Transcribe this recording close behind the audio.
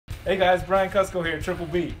Hey guys, Brian Cusco here, Triple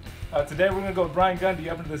B. Today we're going to go with Brian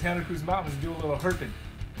Gundy up into the Santa Cruz Mountains and do a little herping.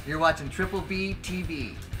 You're watching Triple B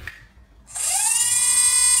TV.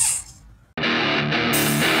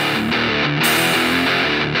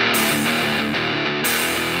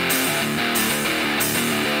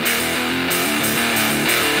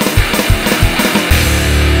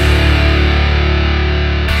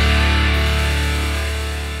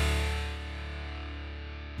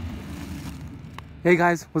 Hey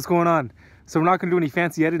guys, what's going on? So we're not going to do any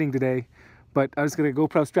fancy editing today, but I'm just going to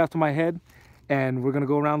GoPro strapped to my head and we're going to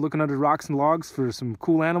go around looking under rocks and logs for some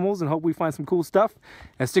cool animals and hope we find some cool stuff.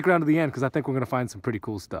 And stick around to the end because I think we're going to find some pretty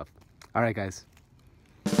cool stuff. All right, guys.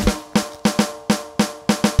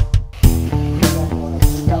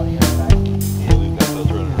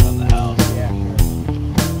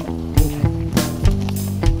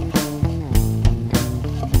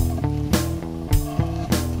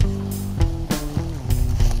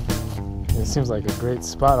 Seems like a great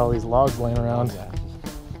spot, all these logs laying around. Yeah.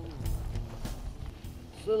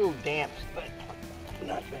 It's a little damp, but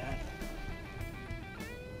not bad.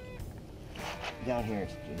 Down here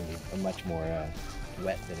it's going to be much more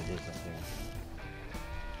wet than it is up there.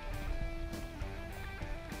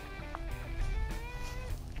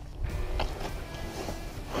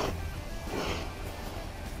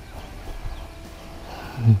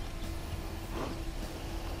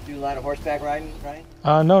 Do a lot of horseback riding, Ryan?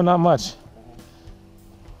 No, not much.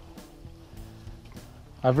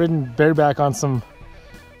 I've ridden bareback on some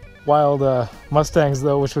wild Mustangs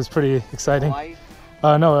though, which was pretty exciting. Hawaii?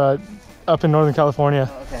 No, up in Northern California.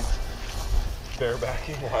 Oh, okay.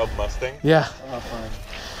 Barebacking wild Mustang? Yeah. Oh, fun.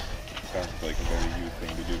 Sounds like a very you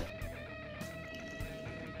thing to do.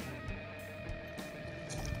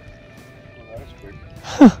 Well, that was quick.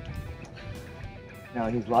 Now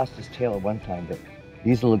he's lost his tail at one time, but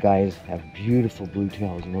these little guys have beautiful blue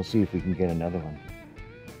tails, and we'll see if we can get another one.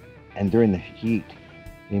 And during the heat,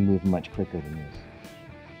 they move much quicker than this.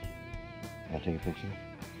 Can I take a picture?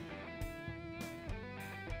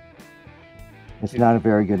 It's not a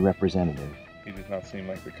very good representative. He does not seem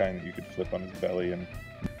like the kind that you could flip on his belly and...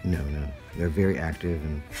 No. They're very active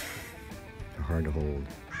and they're hard to hold.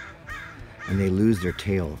 And they lose their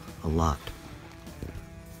tail a lot.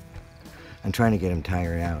 I'm trying to get them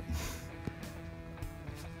tired out.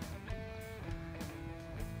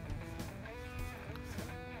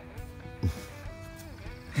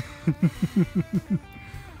 I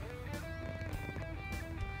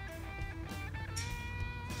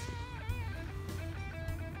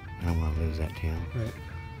don't want to lose that tail. Right.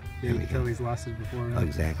 Yeah, you can tell he's lost it before. Right?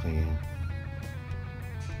 Exactly, yeah.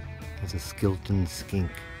 That's a skeleton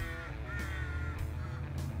skink.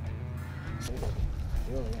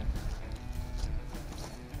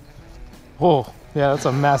 Whoa, yeah, that's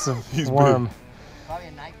a massive worm. Big. Probably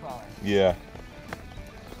a night crawler. Yeah.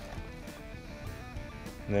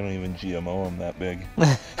 They don't even GMO them that big.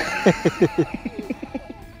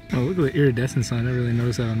 Oh, look at the iridescence on it. I never really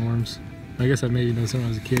noticed that on worms. I guess I maybe noticed it when I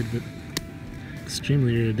was a kid, but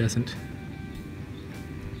extremely iridescent.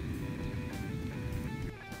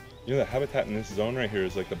 You know, the habitat in this zone right here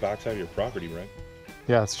is like the backside of your property, right?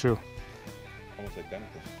 Yeah, it's true. Almost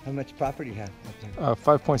identical. How much property you have up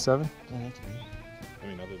there? 5.7. Oh, that's good. I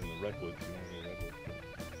mean, other than the redwoods, you know, the redwoods.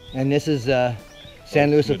 And this is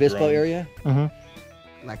San Luis Obispo Madrone. area?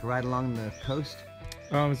 Mm-hmm. Like right along the coast?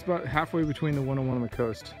 It's about halfway between the 101 and the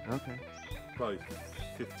coast. Okay. Probably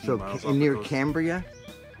 15 So miles off near the coast. Cambria?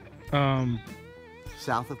 Um,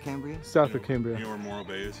 South of Cambria? south of Cambria. You know where Morro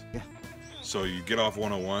Bay is? Yeah. So you get off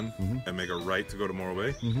 101 and make a right to go to Morro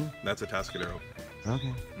Bay. Mm-hmm. That's Atascadero.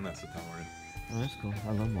 Okay. And that's the town we're in. Oh, that's cool.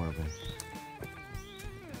 I love more of it.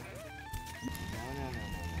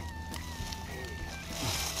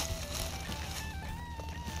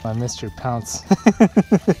 I missed your pounce.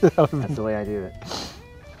 That's the way I do it.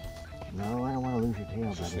 No, I don't want to lose your tail,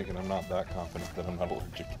 Just buddy. thinking I'm not that confident that I'm not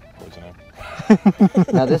allergic to poison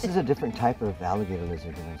ivy. Now this is a different type of alligator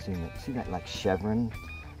lizard that I've seen. See that like chevron?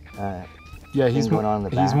 Yeah, he's going on in the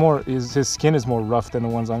he's back? more. His skin is more rough than the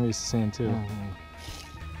ones I'm used to seeing too.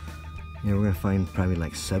 Yeah, we're gonna find probably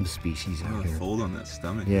like subspecies out here. Fold on that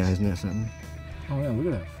stomach. Yeah, isn't that something? Oh yeah,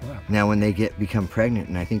 look at that flap. Now when they become pregnant,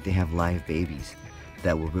 and I think they have live babies,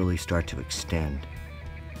 that will really start to extend.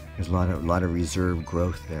 There's a lot of reserve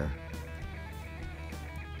growth there.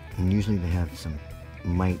 And usually they have some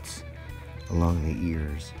mites along the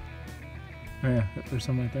ears. Oh yeah, there's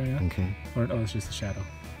some right there, yeah. Okay. Or oh, it's just a shadow.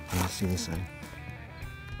 Let's see this side.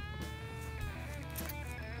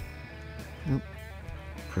 Nope.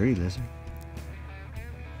 Pretty lizard.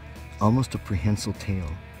 Almost a prehensile tail.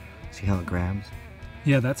 See how it grabs?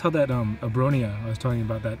 Yeah, that's how that Abronia I was talking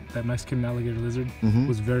about, that Mexican alligator lizard, Mhm.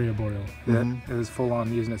 was very arboreal. Mhm. It was full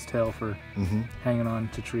on using its tail for hanging on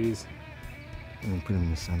to trees. I'm gonna put him in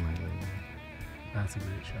the sunlight right now. That's a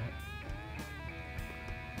great shot.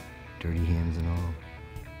 Dirty hands and all.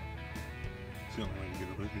 It's the only way to get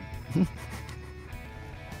a lizard.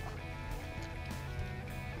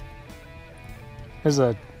 There's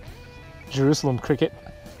a Jerusalem cricket.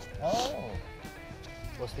 Oh,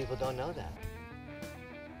 most people don't know that.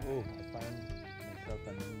 Oh, I found myself a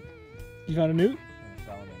newt You found a newt? and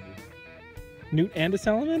salamander. Newt and a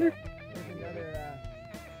salamander? There's another,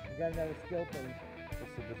 we got another skill thing.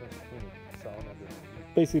 What's the difference between a salamander and a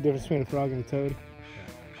newt? Basically the difference between a frog and a toad.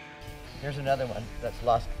 Here's another one that's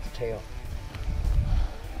lost its tail.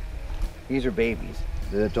 These are babies.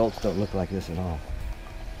 The adults don't look like this at all.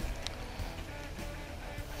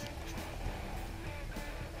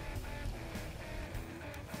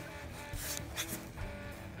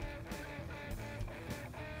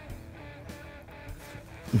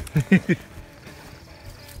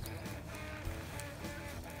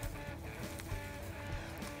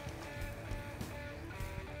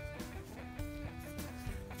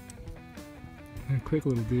 They're quick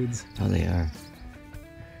little dudes. Oh, they are.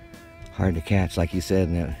 Hard to catch, like you said.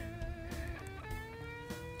 Here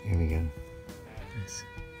we go. Nice.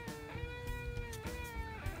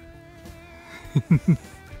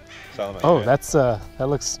 Salamander. Oh, that's that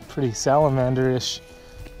looks pretty salamander-ish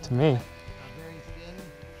to me.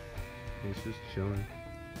 He's just chilling.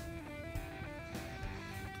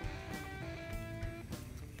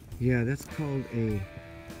 Yeah, that's called a. Yeah,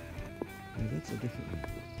 that's a different one.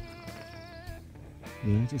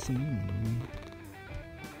 Yeah, it's a salamander.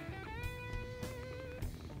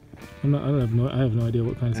 I have no idea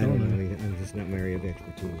what kind of I don't salamander. know either. I'm just not my area of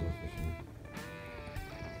expertise, that's for sure.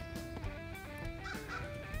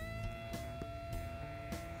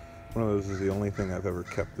 One of those is the only thing I've ever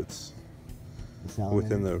kept that's The salamander?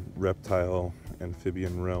 within the reptile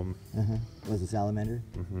amphibian realm. Uh-huh. Was it salamander?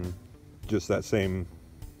 Just that same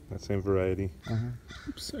variety. Uh-huh.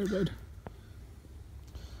 Oops, sorry, bud.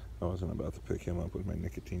 I wasn't about to pick him up with my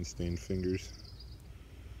nicotine stained fingers.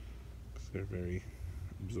 'Cause they're very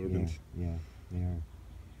absorbent. Yeah, they are.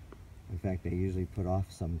 In fact, they usually put off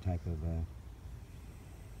some type of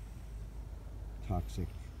toxic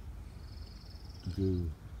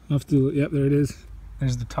goo. I'll have to, yep, there it is.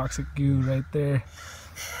 There's the toxic goo right there.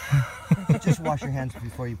 Just wash your hands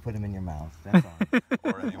before you put them in your mouth. That's all.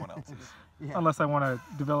 Or anyone else's. Yeah. Unless I want to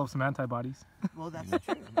develop some antibodies. Well, that's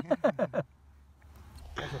true.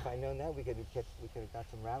 If I'd known that, we could have got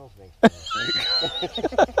some rattlesnakes.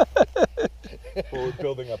 Well, we're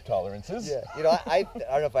building up tolerances. Yeah, you know, I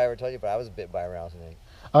don't know if I ever told you, but I was bit by a rattlesnake.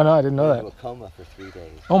 Oh no, I didn't know Went into that. a coma for 3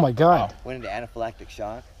 days. Oh my god. Went into anaphylactic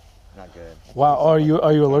shock. Not good. Wow, are you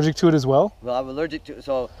allergic to it as well? Well, I'm allergic to.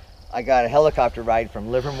 So I got a helicopter ride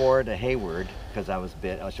from Livermore to Hayward because I was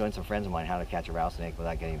bit. I was showing some friends of mine how to catch a rattlesnake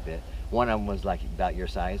without getting bit. One of them was like about your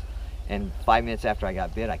size, and 5 minutes after I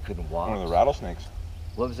got bit, I couldn't walk. One of the rattlesnakes.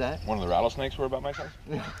 What was that? One of the rattlesnakes were about my size.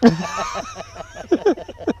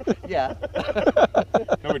 Yeah.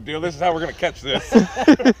 No big deal. This is how we're gonna catch this.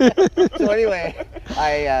 So anyway,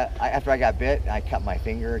 I after I got bit, I cut my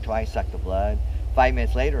finger twice, sucked the blood. 5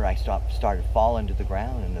 minutes later, I started falling to the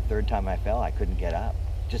ground, and the third time I fell, I couldn't get up.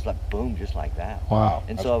 Just like boom, just like that. Wow.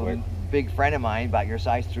 And That's so quick. a big friend of mine, about your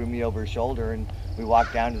size, threw me over his shoulder, and we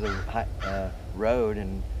walked down to the road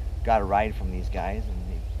and got a ride from these guys, and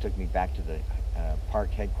they took me back to the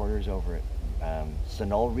park headquarters over at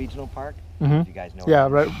Sunol Regional Park. If you guys know. Yeah,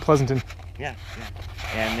 where right, Pleasanton. yeah.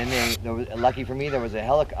 And then lucky for me, there was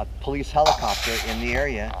a police helicopter in the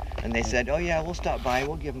area, and they said, "Oh yeah, we'll stop by.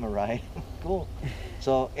 We'll give them a ride." Cool.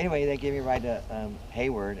 So anyway, they gave me a ride to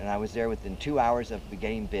Hayward, and I was there within 2 hours of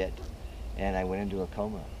getting bit, and I went into a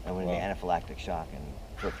coma. I went into anaphylactic shock, and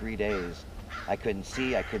for 3 days, I couldn't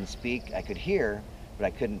see, I couldn't speak, I could hear, but I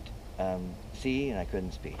couldn't see and I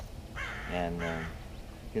couldn't speak. And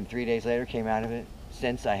then 3 days later, came out of it.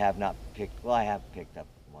 Since I have not picked, well, I have picked up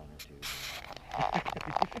 1 or 2,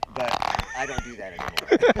 but I don't do that anymore.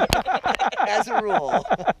 As a rule,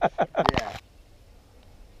 yeah.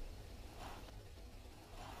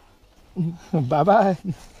 Bye bye.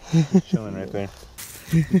 Chilling right there.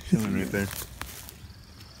 Chilling right there.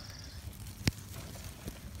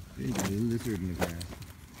 You got a lizard in the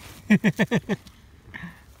grass.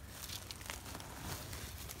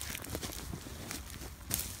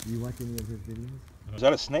 You watch any of his videos? Is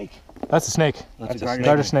that a snake? That's a snake. That's a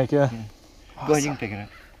Garter snake, yeah. Go ahead, you can pick it up.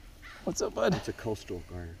 What's up, bud? It's a coastal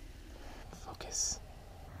garter. Focus.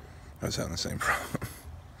 I was having the same problem.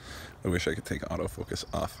 I wish I could take autofocus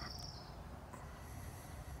off.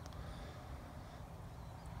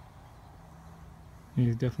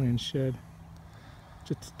 He's definitely in shed.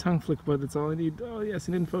 Just a tongue flick, but that's all I need. Oh yes,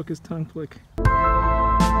 he didn't focus. Tongue flick.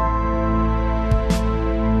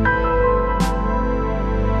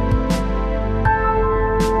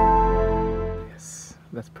 Yes,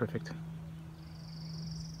 that's perfect.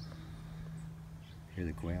 Hear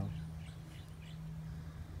the quail?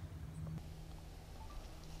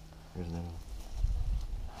 Here's another one.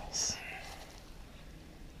 Nice.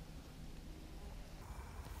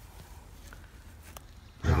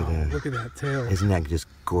 Look at that. Look at that tail. Isn't that just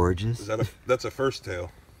gorgeous? Is that that's a first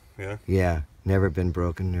tail? Yeah. Yeah, never been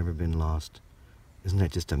broken, never been lost. Isn't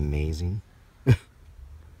that just amazing? Man,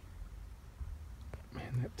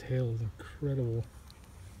 that tail is incredible.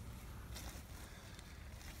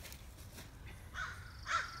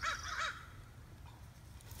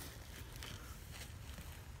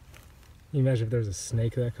 Can you imagine if there was a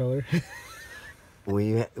snake that color?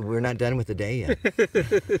 We're not done with the day yet.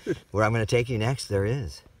 Where I'm going to take you next, there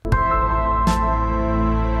is.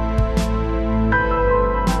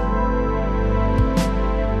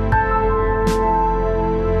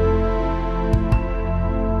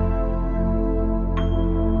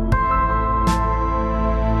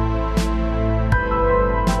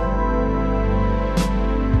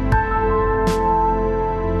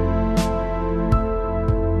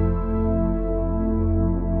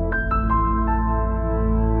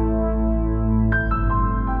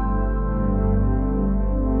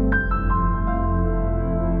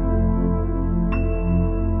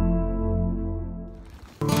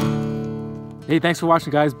 Hey, thanks for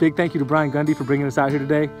watching, guys. Big thank you to Brian Gundy for bringing us out here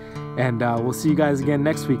today. And we'll see you guys again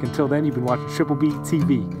next week. Until then, you've been watching Triple B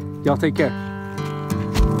TV. Y'all take care.